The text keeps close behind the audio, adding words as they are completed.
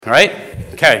All right?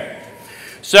 Okay.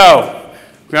 So,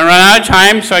 we're going to run out of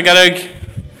time, so I got to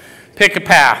pick a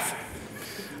path.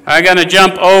 I'm going to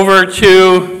jump over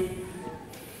to,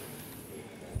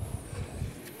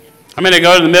 I'm going to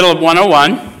go to the middle of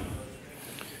 101.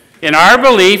 In our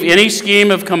belief, any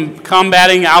scheme of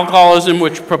combating alcoholism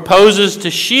which proposes to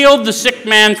shield the sick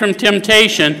man from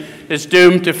temptation is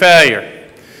doomed to failure.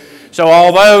 So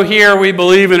although here we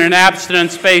believe in an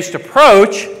abstinence-based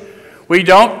approach, we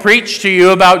don't preach to you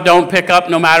about don't pick up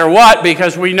no matter what,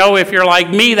 because we know if you're like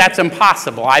me, that's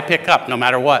impossible. I pick up no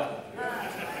matter what.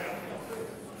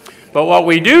 But what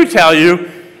we do tell you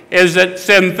is that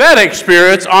synthetic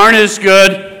spirits aren't as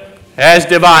good as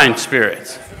divine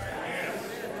spirits.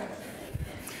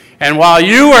 And while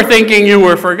you are thinking you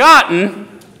were forgotten,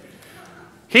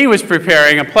 he was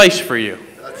preparing a place for you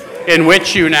in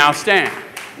which you now stand.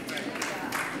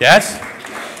 Yes?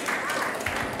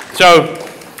 So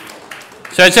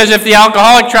it says if the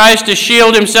alcoholic tries to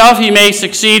shield himself, he may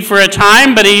succeed for a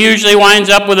time, but he usually winds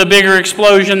up with a bigger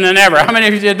explosion than ever. How many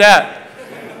of you did that?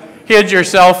 Hid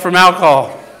yourself from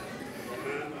alcohol.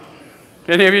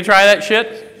 Did any of you try that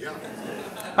shit?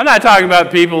 I'm not talking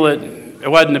about people that it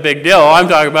wasn't a big deal. I'm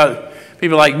talking about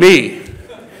people like me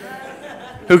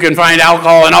who can find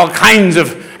alcohol in all kinds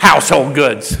of household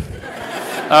goods.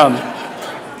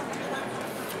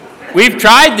 We've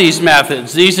tried these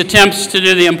methods. These attempts to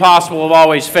do the impossible have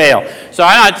always failed. So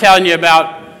I'm not telling you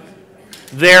about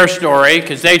their story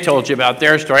because they told you about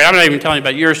their story. I'm not even telling you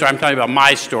about your story. I'm telling you about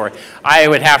my story. I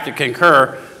would have to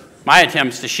concur my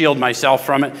attempts to shield myself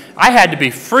from it. I had to be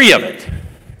free of it.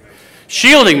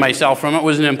 Shielding myself from it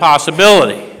was an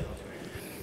impossibility.